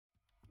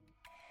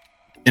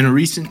In a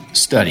recent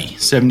study,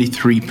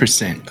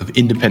 73% of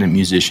independent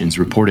musicians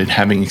reported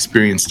having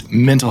experienced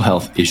mental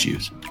health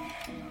issues.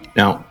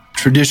 Now,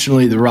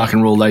 traditionally, the rock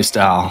and roll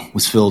lifestyle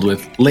was filled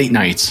with late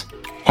nights,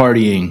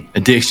 partying,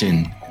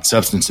 addiction, and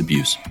substance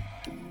abuse.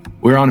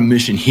 We're on a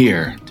mission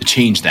here to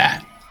change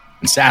that.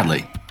 And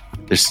sadly,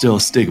 there's still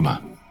a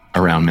stigma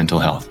around mental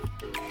health.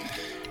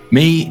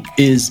 May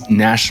is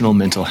National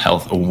Mental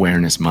Health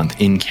Awareness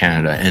Month in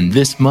Canada, and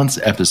this month's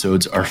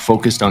episodes are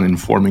focused on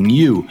informing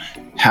you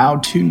how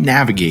to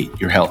navigate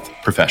your health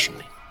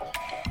professionally.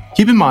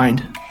 Keep in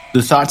mind,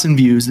 the thoughts and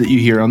views that you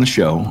hear on the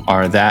show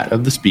are that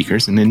of the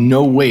speakers and in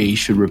no way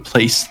should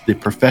replace the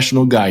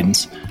professional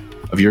guidance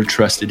of your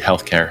trusted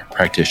healthcare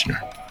practitioner.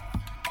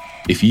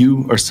 If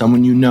you or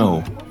someone you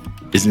know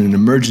is in an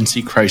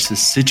emergency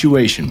crisis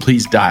situation,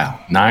 please dial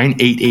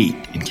 988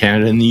 in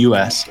Canada and the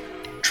US,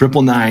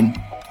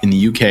 999 in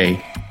the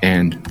UK,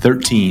 and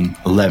 13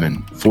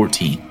 11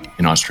 14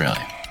 in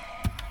Australia.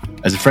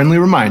 As a friendly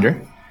reminder,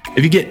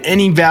 if you get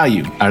any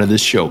value out of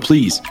this show,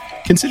 please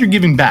consider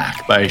giving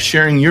back by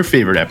sharing your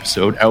favorite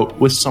episode out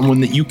with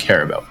someone that you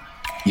care about.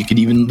 You could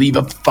even leave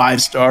a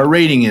 5-star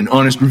rating and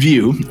honest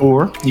review,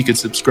 or you could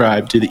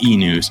subscribe to the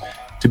e-news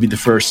to be the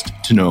first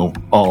to know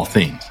all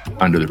things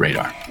under the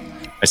radar.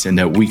 I send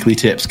out weekly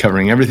tips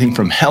covering everything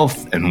from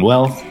health and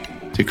wealth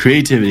to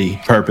creativity,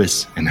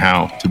 purpose, and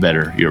how to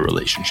better your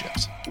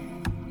relationships.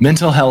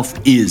 Mental health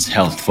is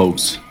health,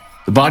 folks.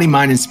 The body,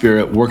 mind, and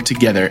spirit work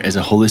together as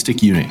a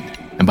holistic unit.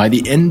 And by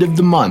the end of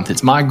the month,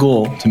 it's my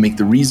goal to make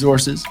the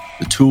resources,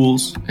 the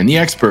tools, and the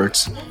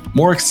experts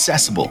more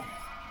accessible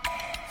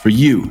for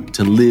you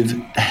to live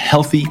a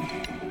healthy,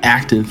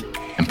 active,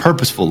 and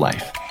purposeful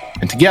life.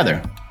 And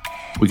together,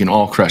 we can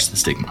all crush the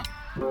stigma.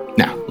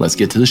 Now, let's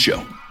get to the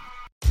show.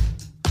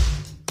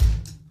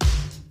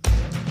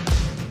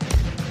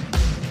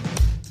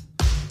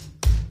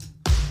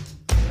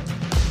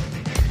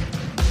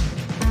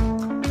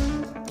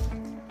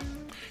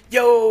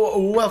 Yo,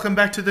 welcome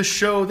back to the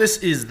show. This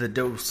is The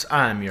Dose.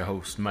 I'm your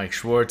host, Mike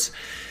Schwartz.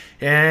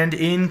 And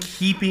in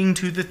keeping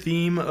to the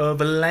theme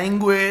of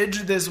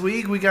language this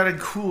week, we got a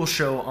cool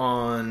show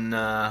on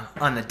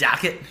the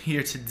docket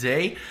here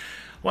today. I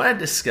want to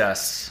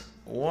discuss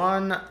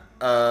one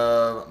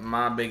of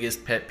my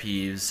biggest pet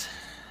peeves.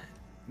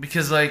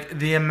 Because,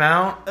 the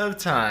amount of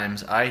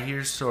times I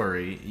hear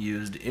sorry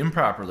used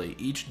improperly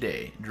each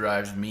day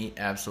drives me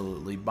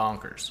absolutely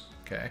bonkers,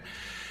 okay?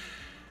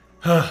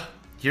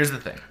 Here's the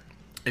thing.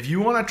 If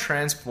you want to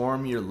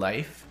transform your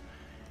life,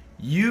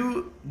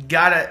 you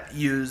gotta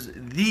use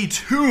the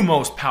two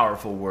most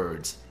powerful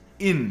words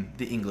in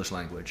the English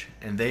language,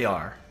 and they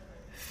are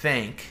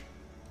thank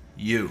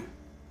you.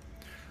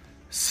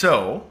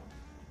 So,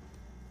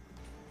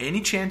 any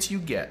chance you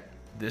get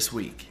this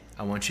week,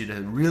 I want you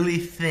to really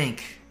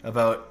think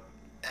about,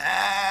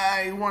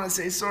 I want to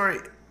say sorry.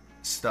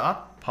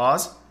 Stop,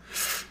 pause,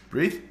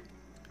 breathe.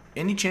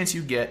 Any chance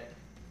you get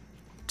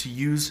to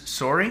use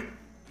sorry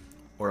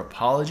or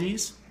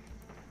apologies,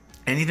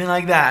 anything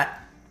like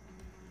that,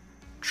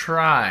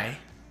 try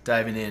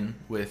diving in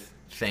with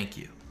thank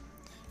you.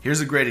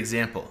 Here's a great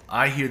example.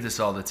 I hear this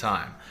all the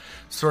time.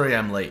 Sorry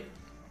I'm late.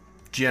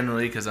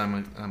 Generally, because I'm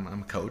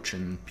a coach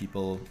and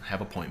people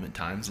have appointment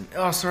times. And,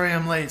 oh, sorry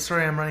I'm late.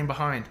 Sorry I'm running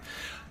behind.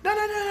 No.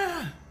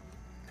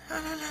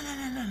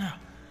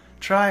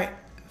 Try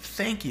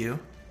thank you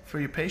for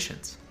your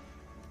patience.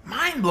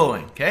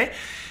 Mind-blowing, okay?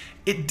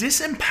 It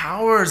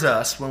disempowers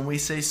us when we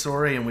say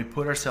sorry and we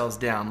put ourselves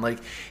down.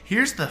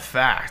 Here's the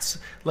facts.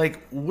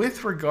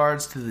 With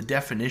regards to the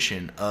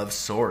definition of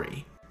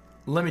sorry,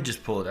 let me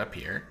just pull it up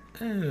here.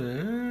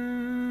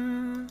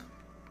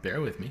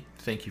 Bear with me.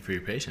 Thank you for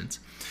your patience.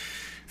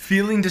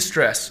 Feeling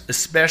distress,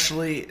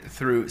 especially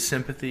through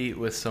sympathy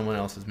with someone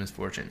else's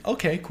misfortune.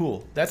 Okay,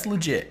 cool. That's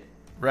legit,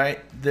 right?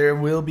 There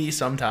will be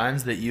some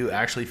times that you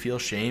actually feel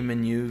shame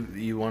and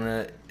you want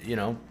to,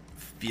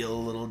 feel a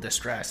little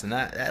distress, and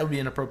that would be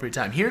an appropriate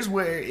time. Here's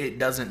where it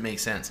doesn't make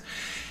sense.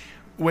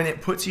 When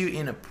it puts you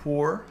in a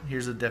poor,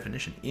 here's the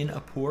definition, in a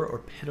poor or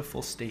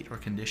pitiful state or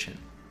condition.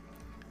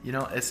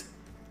 It's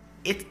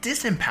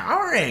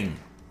disempowering.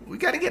 We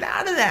got to get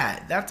out of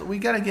that. We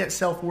got to get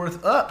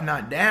self-worth up,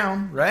 not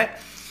down, right?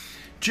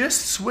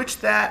 Just switch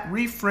that,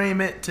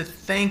 reframe it to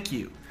thank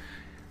you.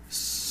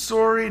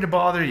 Sorry to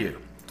bother you.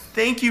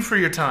 Thank you for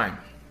your time.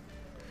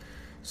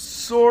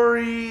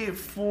 Sorry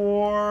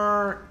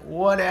for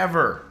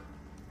whatever.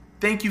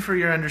 Thank you for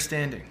your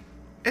understanding.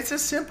 It's a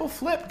simple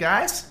flip,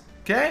 guys.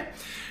 Okay?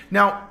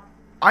 Now,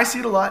 I see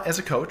it a lot as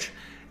a coach,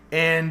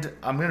 and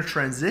I'm going to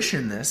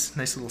transition this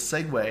nice little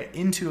segue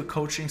into a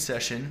coaching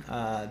session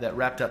that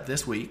wrapped up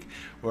this week,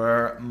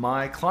 where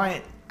my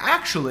client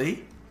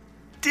actually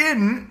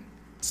didn't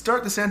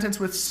start the sentence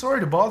with sorry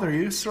to bother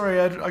you. Sorry,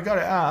 I got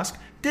to ask.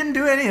 Didn't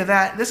do any of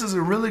that. This is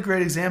a really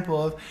great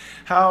example of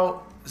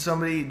how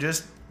somebody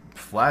just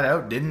flat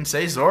out didn't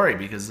say sorry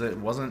because it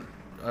wasn't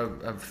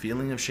a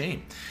feeling of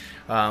shame.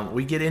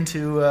 We get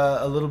into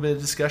a little bit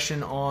of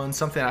discussion on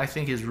something I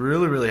think is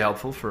really, really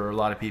helpful for a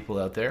lot of people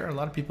out there. A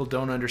lot of people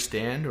don't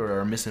understand or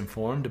are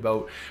misinformed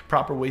about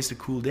proper ways to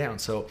cool down.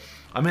 So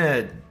I'm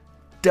going to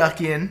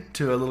duck in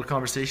to a little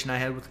conversation I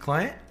had with the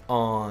client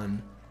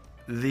on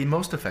the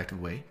most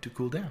effective way to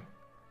cool down.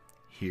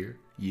 Here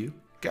you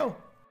go.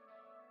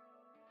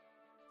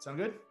 Sound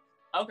good?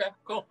 Okay,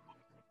 cool.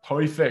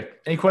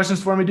 Perfect. Any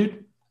questions for me,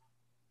 dude?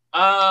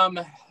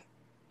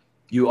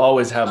 You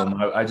always have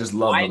them. I just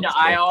love them.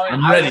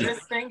 I'm ready.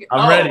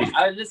 I'm ready.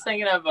 I was just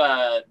thinking of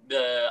I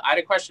had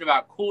a question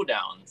about cool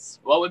downs.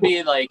 What would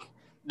be like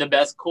the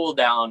best cool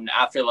down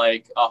after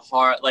like a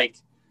hard, like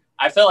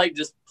I feel like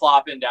just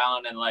plopping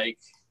down and like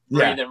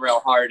breathing real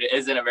hard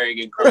isn't a very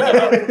good cool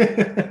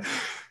down.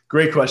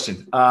 Great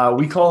question.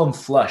 We call them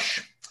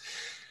flush.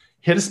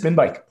 Hit a spin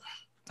bike.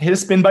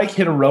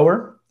 Hit a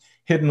rower.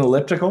 Hit an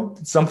elliptical,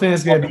 something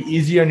that's going to be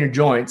easy on your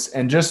joints,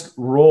 and just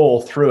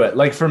roll through it.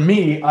 Like for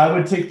me, I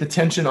would take the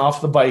tension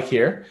off the bike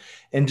here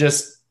and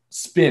just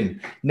spin.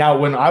 Now,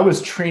 when I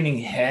was training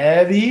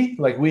heavy,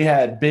 like we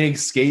had big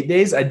skate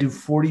days, I'd do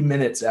 40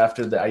 minutes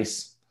after the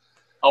ice.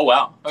 Oh,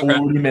 wow. Okay.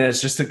 40 minutes,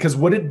 just because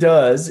what it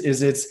does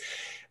is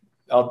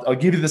I'll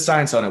give you the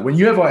science on it. When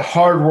you have a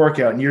hard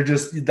workout and you're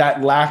just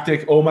that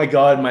lactic, oh my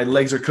God, my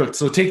legs are cooked.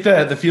 So take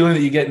the feeling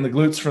that you get in the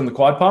glutes from the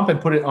quad pump and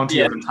put it onto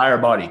your entire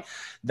body.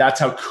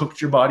 That's how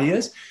cooked your body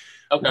is.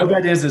 Okay.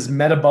 What that is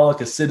metabolic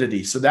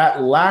acidity. So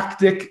that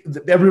lactic,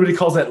 everybody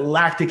calls that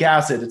lactic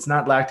acid. It's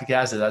not lactic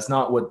acid. That's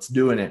not what's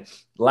doing it.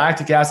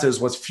 Lactic acid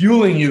is what's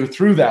fueling you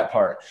through that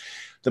part.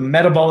 The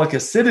metabolic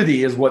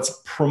acidity is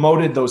what's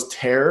promoted those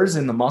tears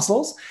in the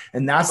muscles.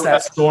 And that's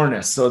that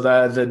soreness. So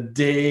the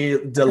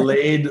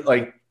delayed,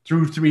 like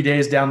through 3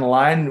 days down the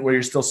line where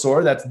you're still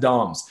sore, that's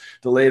DOMS,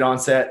 delayed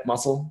onset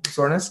muscle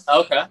soreness.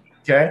 Okay.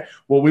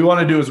 What we want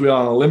to do is we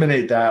want to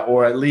eliminate that,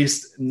 or at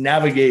least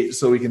navigate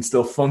so we can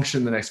still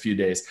function the next few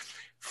days.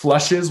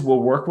 Flushes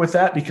will work with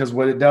that because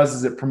what it does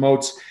is it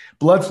promotes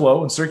blood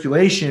flow, and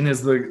circulation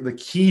is the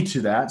key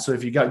to that. So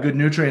if you got good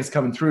nutrients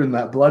coming through and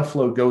that blood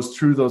flow goes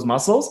through those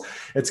muscles,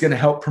 it's going to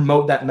help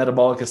promote that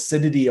metabolic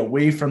acidity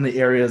away from the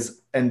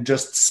areas and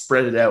just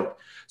spread it out.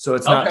 So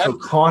it's not so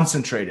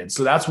concentrated.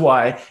 So that's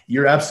why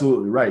you're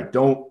absolutely right.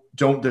 Don't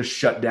just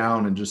shut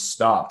down and just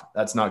stop.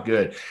 That's not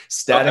good.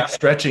 Static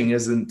stretching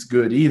isn't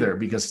good either,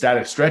 because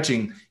static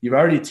stretching, you've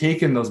already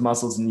taken those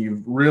muscles and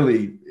you've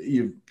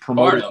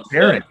promoted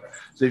tearing.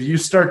 So if you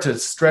start to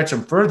stretch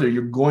them further,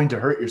 you're going to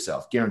hurt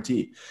yourself,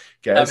 guaranteed.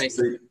 Okay.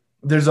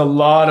 There's a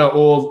lot of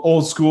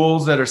old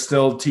schools that are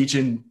still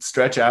teaching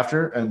stretch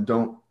after, and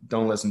don't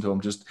listen to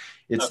them. Just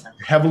it's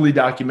heavily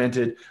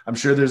documented. I'm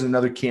sure there's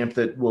another camp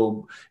that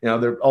will,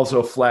 they're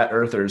also flat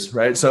earthers,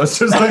 right? So it's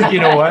just like, you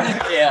know what?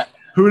 Yeah.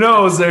 Who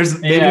knows?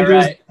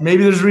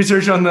 Maybe there's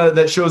research on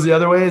that shows the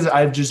other ways.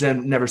 I've just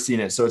never seen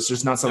it. So it's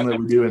just not something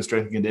that we do in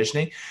strength and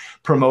conditioning.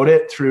 Promote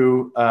it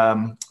through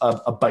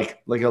a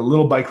bike, like a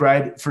little bike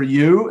ride for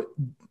you,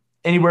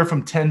 anywhere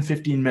from 10,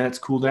 15 minutes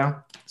cool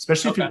down,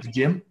 especially if you're at the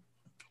gym.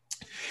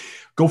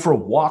 Go for a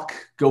walk,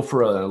 go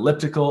for an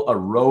elliptical, a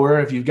rower.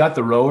 If you've got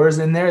the rowers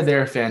in there,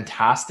 they're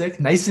fantastic.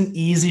 Nice and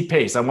easy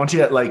pace. I want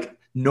you at like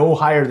no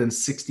higher than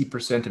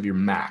 60% of your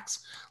max.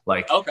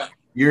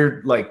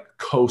 You're like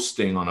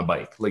coasting on a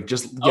bike, like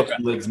just get the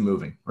legs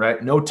moving,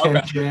 right? No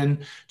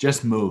tension,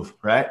 just move,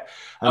 right?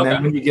 And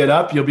then when you get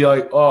up, you'll be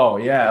like, oh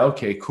yeah,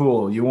 okay,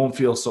 cool. You won't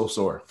feel so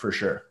sore for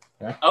sure.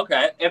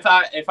 Okay. If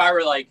I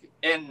were like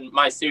in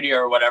my studio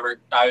or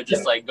whatever, I would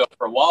just like go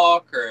for a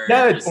walk or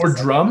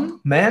drum,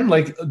 man.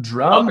 Like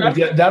drum,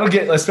 that'll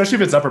get, especially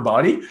if it's upper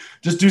body.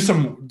 Just do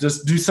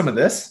some of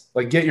this.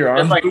 Like get your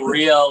arms just like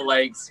real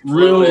legs,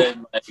 fluid.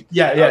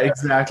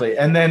 Exactly.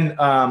 And then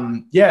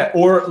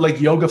or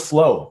like yoga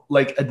flow,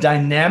 like a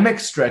dynamic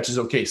stretch is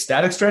okay.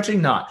 Static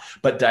stretching, not,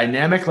 but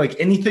dynamic, like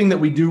anything that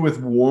we do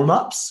with warm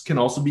ups can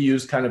also be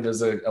used kind of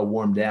as a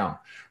warm down.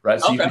 Right.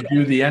 So you can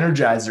do the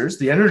energizers.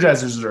 The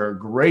energizers are a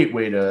great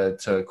way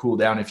to cool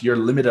down if you're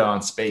limited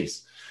on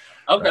space.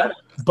 Okay. Right?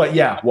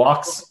 But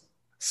walks,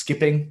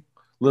 skipping,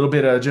 a little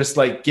bit of just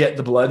like get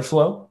the blood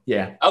flow.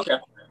 Yeah. Okay.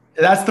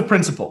 That's the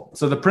principle.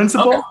 So the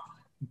principle,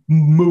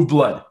 move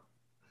blood.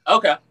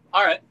 Okay.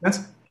 All right. That's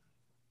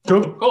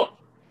cool.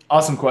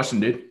 Awesome question,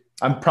 dude.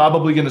 I'm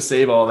probably going to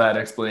save all that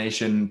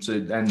explanation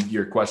and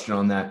your question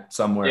on that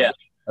somewhere. Yeah.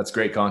 That's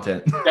great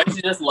content. Don't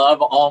you just love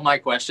all my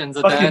questions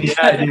at that?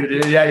 Yeah,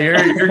 dude. Yeah,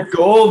 you're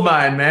gold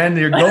mine, man.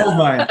 You're gold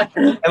mine.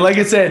 And like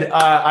I said,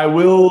 I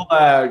will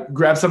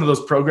grab some of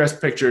those progress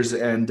pictures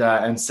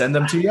and send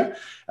them to you,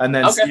 and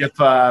then see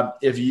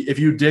if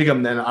you dig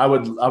them. Then I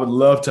would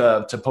love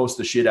to post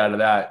the shit out of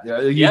that.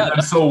 You've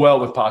done so well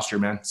with posture,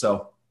 man.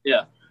 So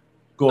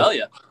cool. Hell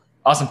yeah.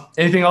 Awesome.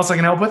 Anything else I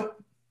can help with? No,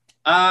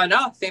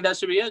 I think that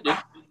should be it, dude.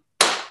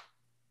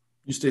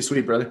 You stay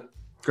sweet, brother.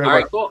 Great work.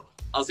 All right, cool.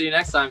 I'll see you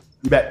next time.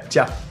 You bet.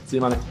 Ciao. See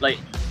you Monday. Late.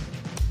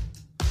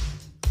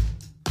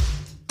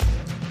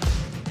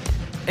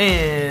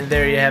 And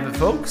there you have it,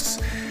 folks.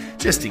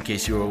 Just in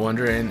case you were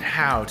wondering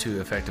how to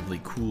effectively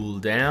cool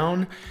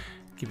down,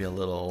 give you a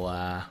little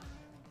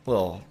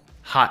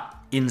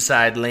hot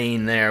inside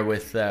lane there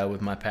with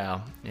my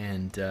pal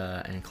and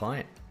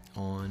client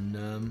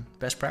on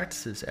best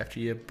practices. After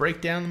you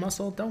break down the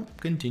muscle, don't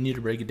continue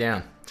to break it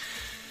down.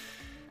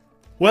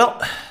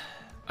 Well,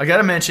 I got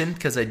to mention,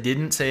 because I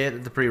didn't say it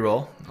at the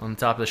pre-roll on the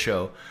top of the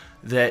show,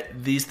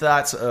 that these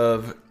thoughts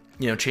of,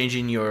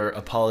 changing your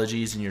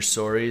apologies and your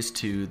sorries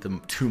to the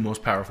two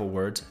most powerful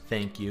words,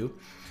 thank you,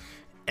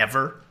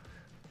 ever,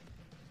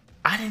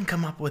 I didn't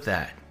come up with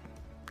that.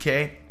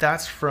 Okay?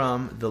 That's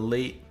from the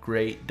late,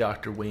 great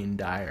Dr. Wayne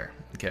Dyer.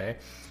 Okay?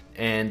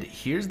 And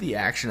here's the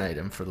action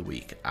item for the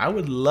week. I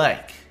would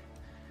like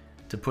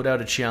to put out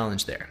a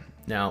challenge there.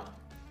 Now,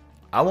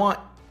 I want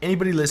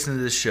anybody listening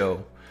to this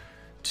show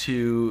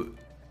to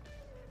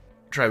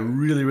try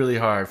really, really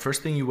hard.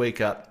 First thing you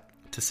wake up,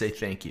 to say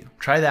thank you.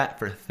 Try that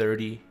for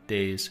 30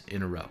 days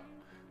in a row.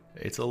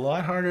 It's a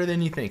lot harder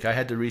than you think. I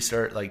had to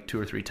restart like 2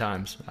 or 3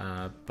 times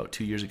about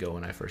 2 years ago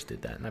when I first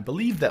did that. And I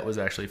believe that was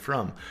actually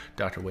from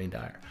Dr. Wayne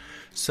Dyer.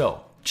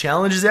 So,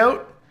 challenge is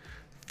out.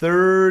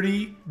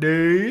 30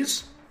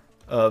 days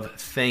of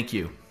thank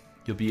you.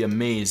 You'll be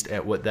amazed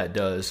at what that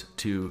does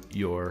to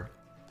your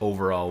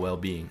overall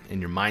well-being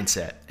and your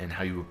mindset and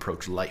how you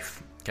approach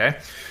life. Okay?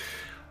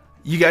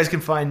 You guys can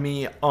find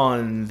me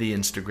on the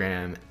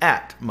Instagram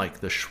at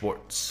Mike the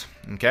Schwartz.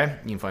 Okay?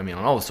 You can find me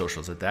on all the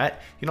socials at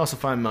that. You can also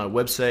find my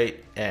website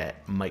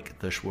at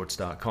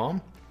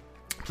MikeTheSchwartz.com.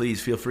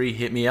 Please feel free,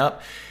 hit me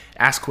up,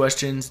 ask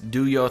questions,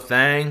 do your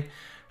thing,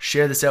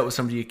 share this out with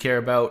somebody you care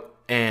about,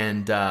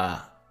 and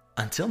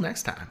until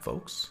next time,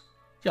 folks,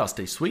 y'all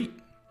stay sweet.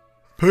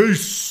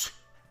 Peace.